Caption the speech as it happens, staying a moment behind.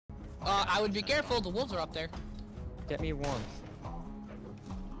I would be careful. The wolves are up there. Get me one.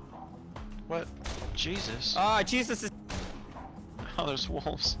 What? Jesus. Ah, Jesus is. Oh, there's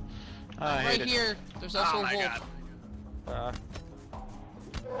wolves. I hate Right it. here. There's also a wolf. God.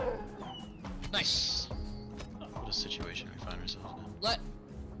 Nice. What a situation we find ourselves in. Let.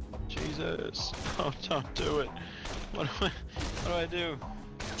 Jesus. Oh, don't do it. What do I do?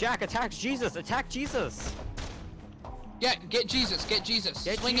 Jack attacks Jesus. Attack Jesus. Yeah, get Jesus. Get Jesus.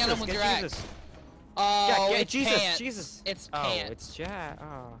 Get Swing Jesus, at him with get your Jesus. axe. Oh, Jack, get it's Jesus. Pant. Jesus. It's Oh, Pant. it's Jack.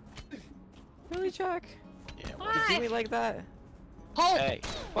 Oh. Really, Jack? Yeah. You do me like that? Home! Hey.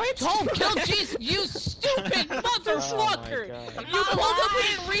 What? Home! Kill Jesus! You stupid motherfucker! Oh my God. You pulled up with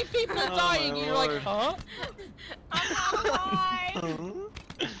 3 people dying, and you're like, Lord. huh? I'm not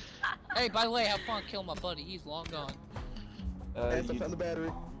alive. Hey, by the way, have fun killing my buddy. He's long gone. I found the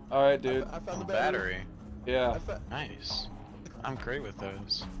battery. Alright, dude. I found the Battery. Yeah. Nice. I'm great with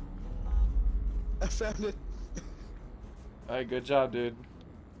those. I found it. Alright, good job, dude.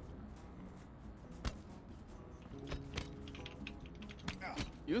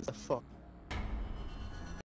 You the fuck.